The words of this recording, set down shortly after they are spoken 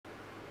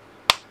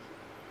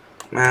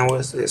Man,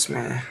 what's this,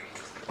 man?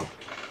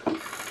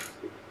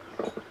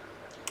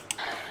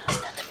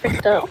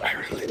 Picked up.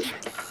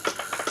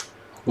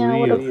 Yeah,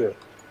 what You.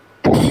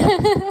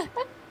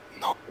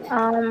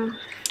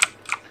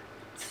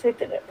 I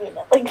didn't mean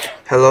it like that.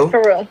 Hello?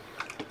 For real.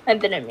 I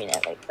didn't mean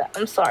it like that.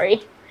 I'm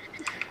sorry.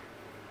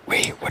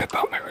 Wait, what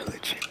about my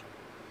religion?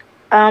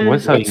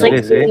 What's up, It's like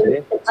Ulysses?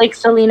 it's like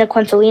Selena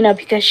Quintalina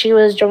because she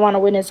was Giovanna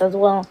Witness as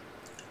well.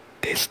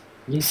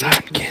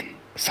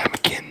 ¿Saben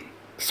quién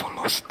son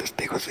los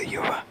testigos de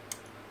Jehová?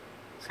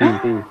 Sí.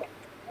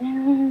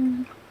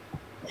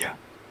 Yeah.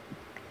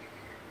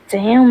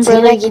 Damn, Sí,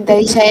 brother. la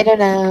Quintanilla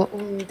era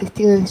un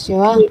testigo de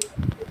Jehová.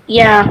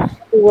 Yeah,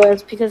 it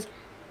was because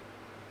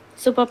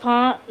su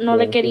papá no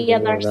le Yeah, quería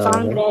sí, dar no,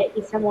 sangre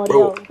y se Bro,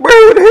 murió. bro,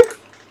 what the heck?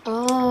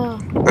 Oh,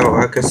 Oh,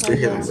 I could still sabía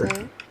hear him, eso,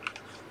 bro.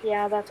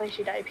 Yeah, that's why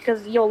she died.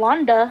 Because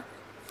Yolanda,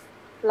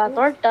 La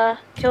Torta,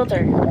 killed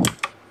her.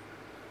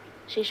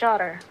 She shot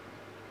her.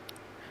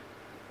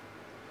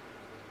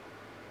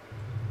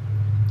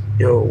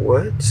 Yo,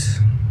 what?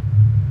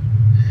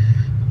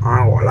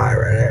 I ain't gonna lie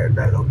right there.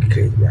 That look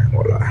crazy, bro. I ain't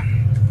gonna lie.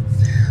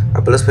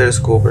 But let's play the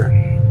school, bro.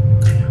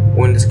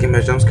 When this game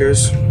has jump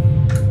scares,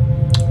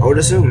 I would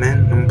assume,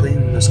 man. I'm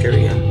playing a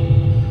scary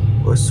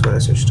game. What's what I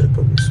searched up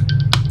police.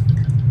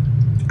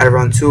 At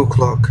around 2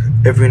 o'clock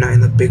every night in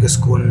the biggest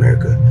school in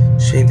America,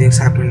 strange things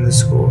happen in the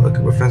school. A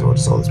group of friends want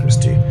to solve this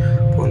mystery.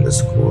 But when they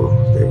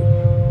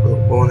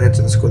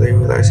enter the school, they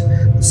realize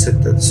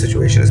that the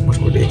situation is much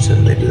more dangerous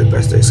and they do their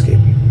best to escape.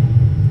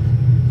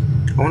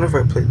 I wonder if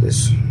I played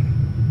this.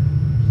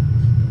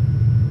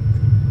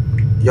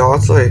 Y'all,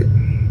 it's like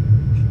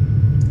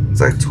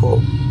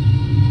 12.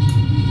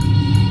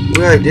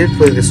 Yeah, I did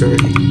play this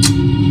already.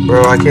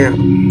 Bro, I can't.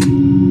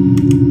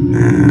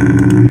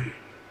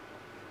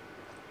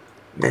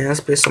 Man, let's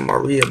play some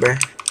Maria, bro.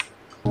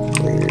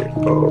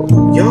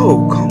 Oh,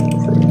 yo, come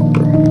over,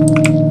 bro.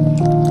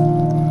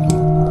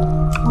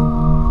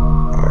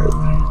 Alright.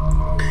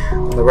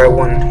 I'm the right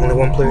one, only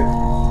one player.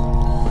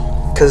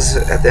 Because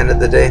at the end of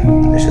the day,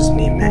 it's just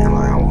me, man.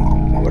 Like,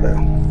 I'm over there.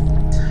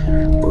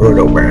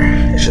 Brutal, bro.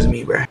 It's just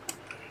me, bro.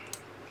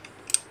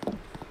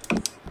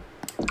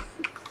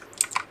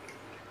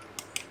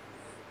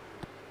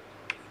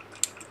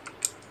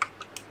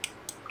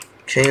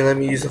 Can you let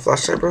me use the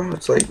flashlight, bro?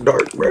 It's like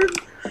dark, bro.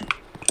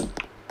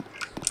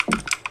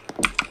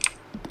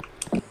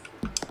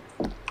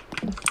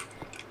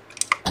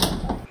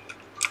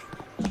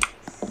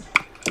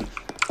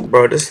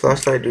 Bro, this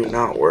flashlight do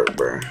not work,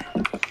 bro.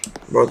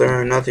 Bro, there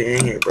ain't nothing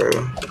in here, bro.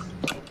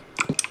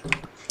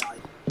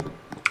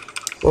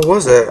 What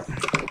was that?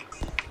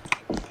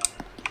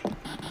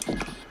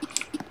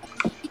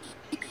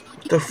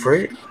 What the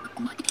frick?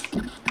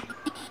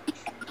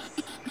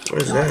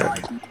 What is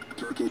that?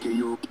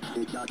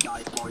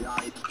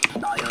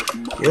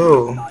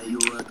 Yo, I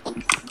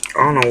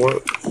don't know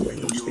what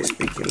language they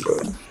speaking,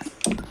 but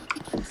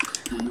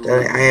I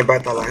ain't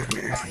about that life,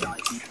 man.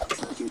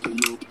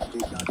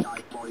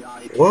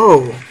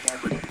 Whoa!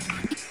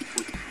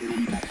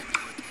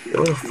 Yo,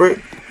 what the frick?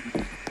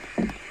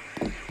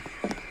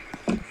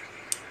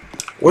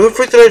 Where the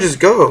frick did I just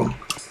go?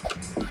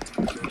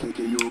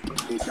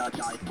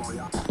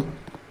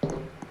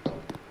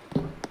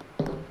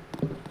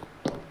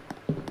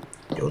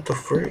 Yo, what the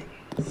frick?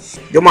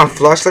 Yo, my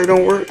flashlight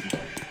don't work?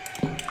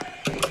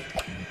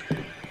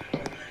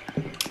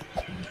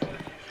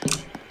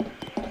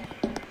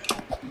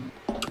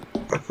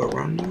 I go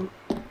around now?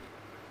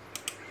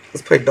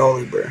 Let's play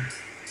Dolly, bro.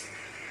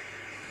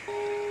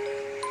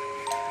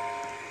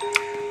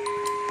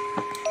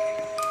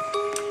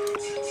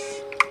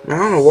 Man,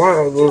 I don't know why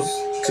those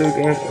two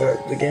games,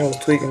 the game was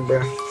tweaking, bro.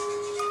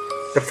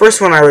 The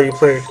first one I already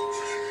played.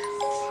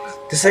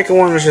 The second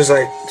one was just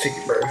like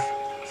tweaking, bro.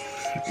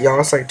 Y'all,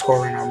 it's like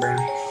 12 right now, bro.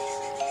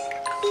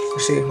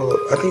 Actually, hold up.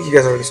 I think you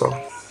guys already saw.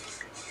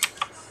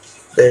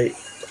 There.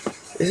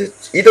 Is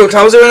it? Ethan, what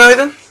time is it right now,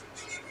 Ethan?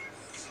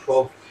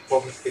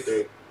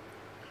 12:53.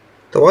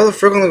 So why the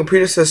frick on the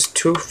computer says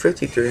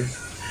 2:53?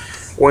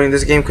 Warning,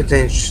 this game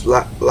contains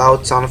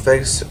loud sound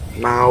effects,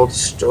 mild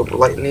strobe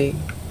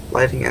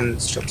lighting, and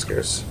jump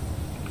scares.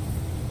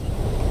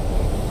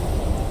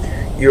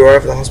 You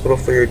arrive at the hospital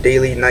for your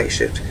daily night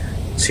shift.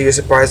 To your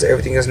surprise,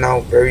 everything is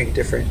now very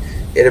different.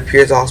 It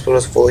appears the hospital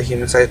is full of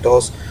human-sized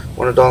dolls.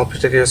 One of the doll in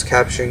particular is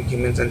capturing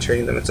humans and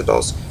turning them into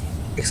dolls.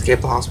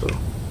 Escape the hospital.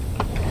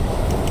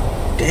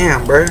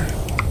 Damn, bruh.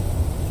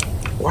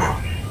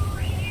 Wow.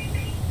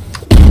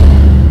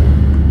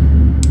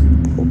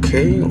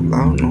 Okay,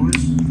 loud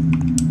noise.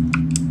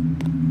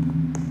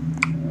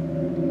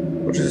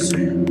 What does it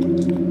say?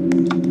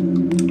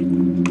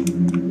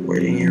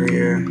 Waiting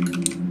area.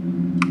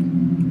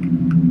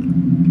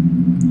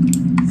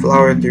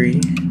 Flower 3.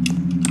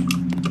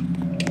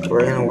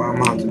 Right now, I'm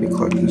about to be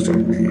collecting stuff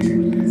right here.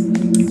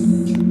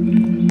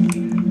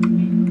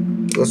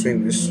 Let's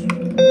read this.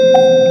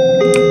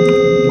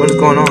 What is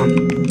going on?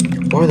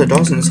 Why are the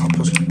dolls in this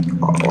house?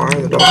 Why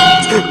are the dolls in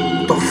this?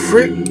 The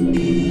frick?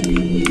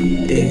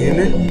 Damn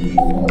it.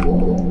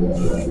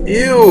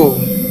 Ew!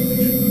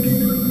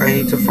 I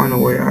need to find a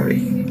way out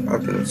I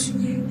think it's.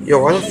 Yo,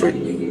 why the frick?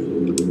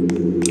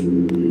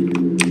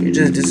 You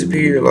just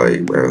disappear,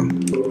 like, bro.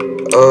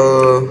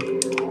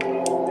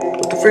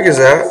 What the frick is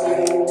that?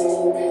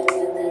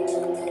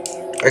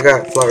 I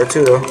got flour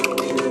too, though.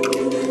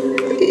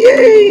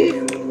 Yay!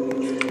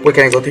 Wait,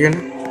 can I go through here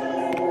now?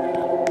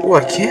 Oh,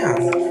 I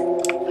can.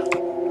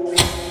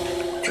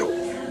 Yo,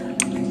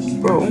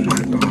 bro, oh my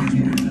god,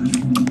 man.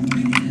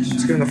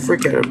 It's getting the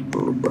frick out of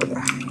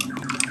brother.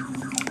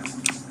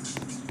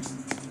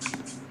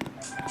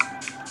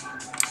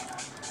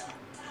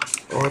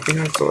 Oh, I think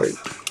I have to, like.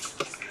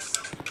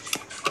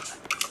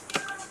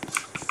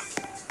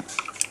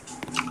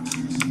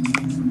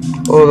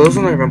 Oh, those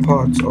are not even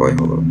pots. Oh, wait,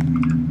 hold up.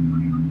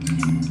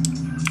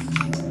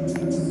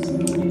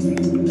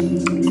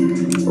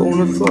 Oh,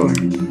 another flower.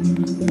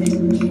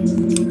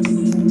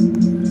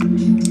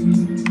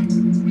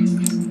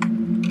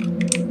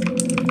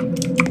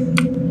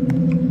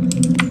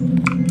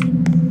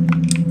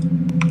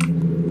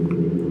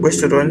 Wait,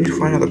 so do I need to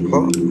find another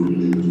pot?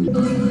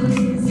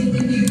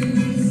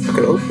 I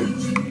could open.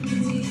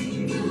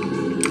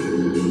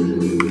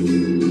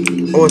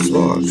 Oh, it's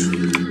large.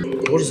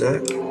 What is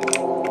that?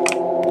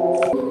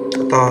 I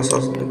thought I saw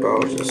something, but I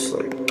was just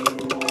like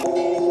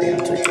being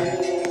taken.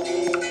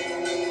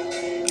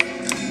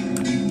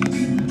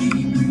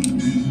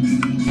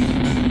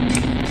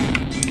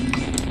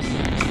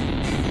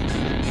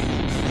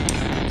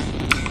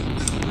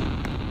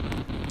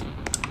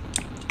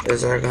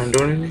 Is that gonna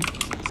do anything?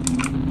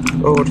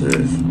 Oh, what is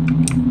this?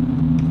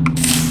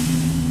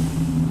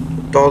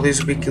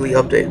 Dolly's weekly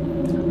update.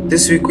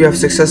 This week we have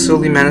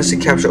successfully managed to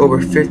capture over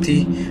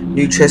 50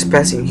 new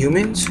trespassing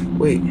humans.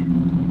 Wait.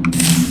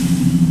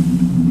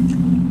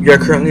 We are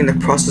currently in the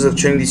process of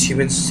turning these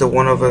humans into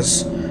one of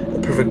us a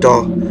perfect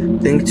doll.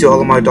 Thank you to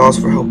all of my dolls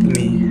for helping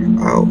me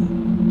out.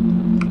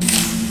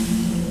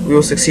 We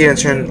will succeed in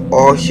turning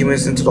all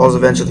humans into dolls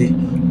eventually.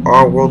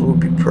 Our world will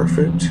be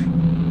perfect.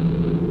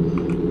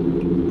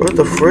 What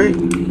the frick?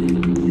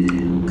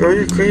 Girl,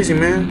 you're crazy,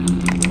 man.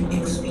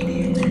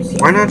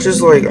 Why not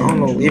just, like, I don't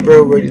know, leave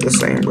everybody the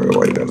same, bro?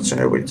 Why you gotta turn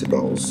everybody to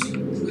dolls?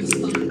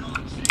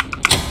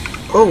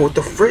 Oh, what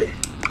the frick?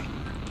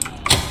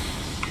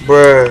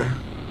 Bruh.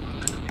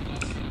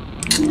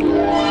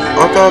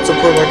 I thought to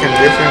put, like, in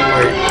different,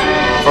 like,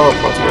 flower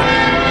pots, bro.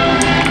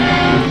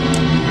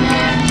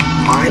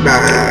 My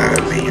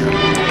bad, man.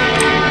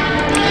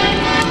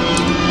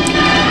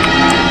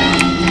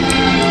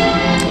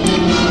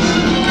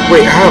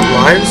 Wait, I have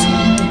lives?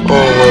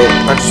 Oh, wait,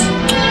 I just...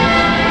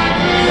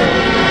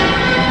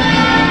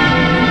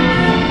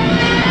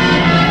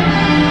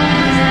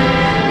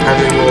 I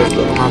didn't realize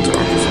that I'm not to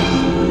run for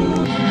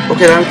something.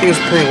 Okay, that thing's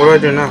playing. What do I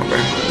do now, bro?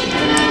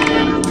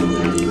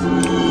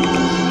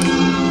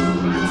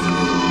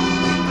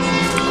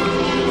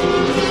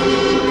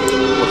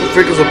 What the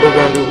frick is a bug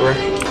gonna do, bro?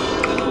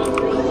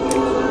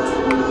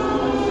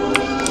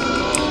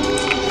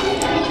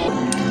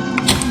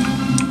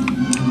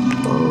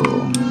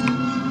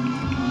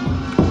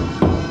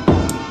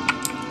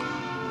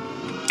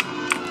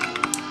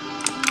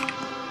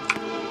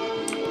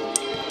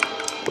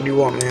 What do you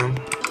want, man?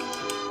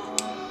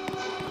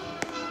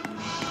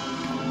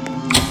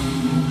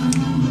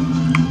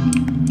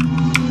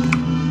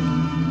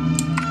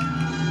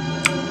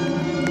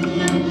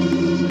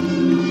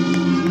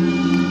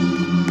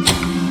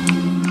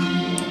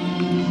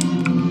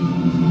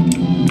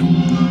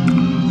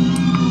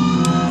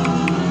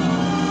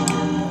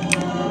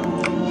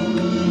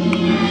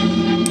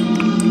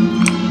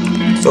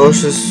 So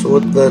it's just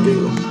what do I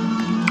do?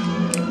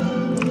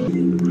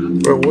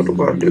 Bro, what do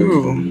I do?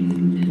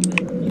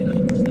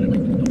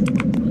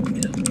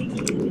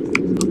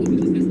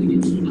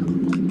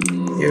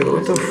 Yo,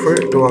 what the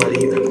frick do I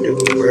even do,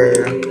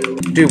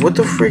 bruh? Dude, what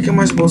the frick am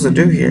I supposed to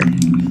do here?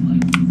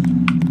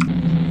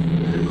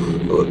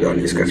 Oh, y'all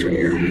need to sketch right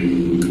here.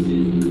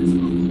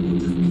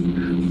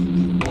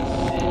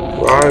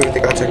 Well, I don't even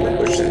think I'll check the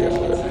bushes yet,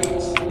 but...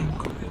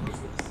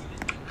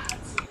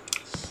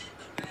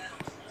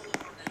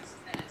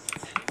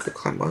 Could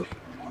climb up.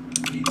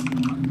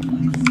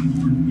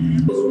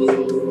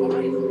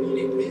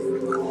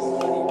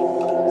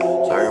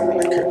 Sorry, I'm in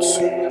the kids.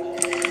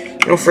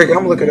 You know, frick, I'm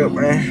gonna look it up,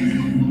 man.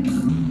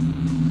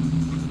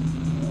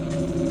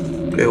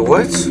 Wait,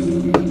 what?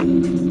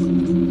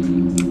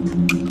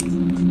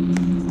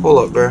 Hold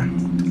up, bro.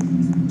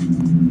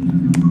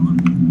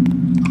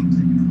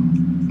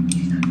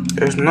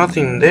 There's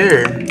nothing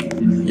there.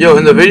 Yo,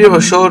 in the video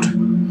it showed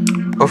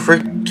a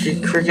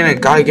freaking a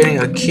guy getting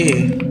a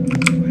key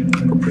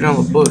for putting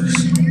all the books.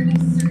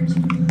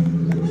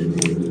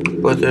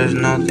 But there's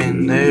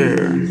nothing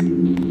there.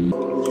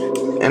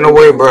 In a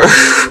way, bro.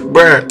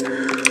 Bruh.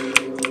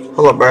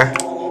 Hold up, bruh.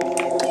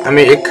 I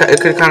mean, it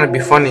could kind of be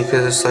funny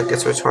because it's like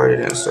it's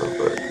retarded and stuff,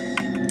 but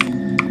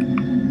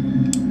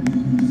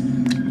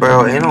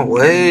bro, ain't no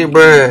way,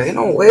 bro, ain't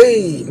no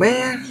way,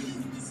 man.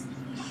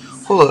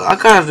 Hold up, I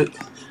gotta.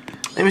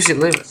 Let me see.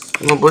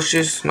 No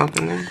bushes,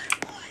 nothing there.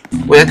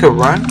 Wait, I could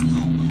run.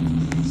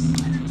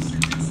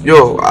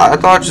 Yo, I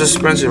thought just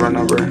sprinted right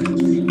now, bro.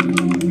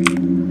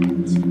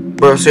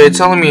 Bro, so you're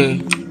telling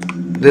me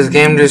this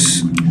game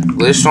just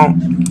glitched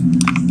on?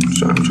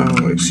 So I'm trying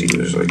to like see if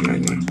there's like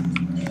anything.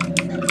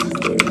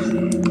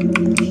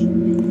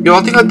 Yo,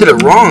 I think I did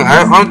it wrong.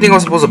 I don't think I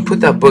was supposed to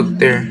put that book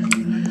there. I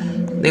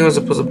think I was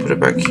supposed to put it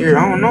back here.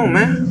 I don't know,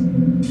 man.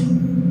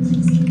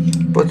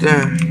 But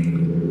then,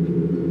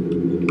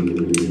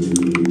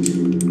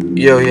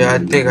 yo, yeah, I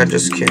think I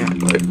just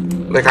can't.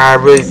 Like I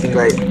really think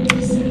like, I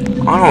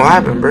don't know what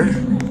happened, bro.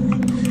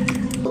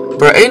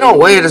 Bro, ain't no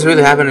way this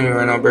really happening to me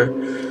right now, bro.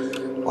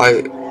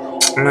 Like,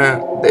 man,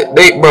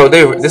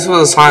 this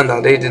was a sign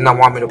that they did not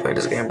want me to play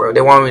this game, bro.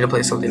 They wanted me to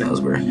play something else,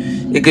 bro.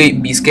 It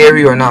could be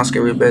scary or not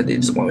scary, but they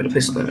just want me to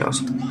play something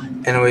else.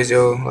 Anyways,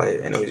 yo,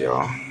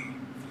 y'all.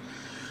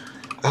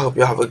 I hope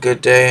y'all have a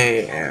good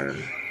day, and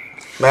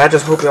man, I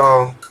just hope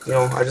y'all,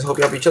 I just hope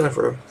y'all be chilling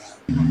for real.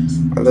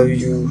 I love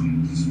you.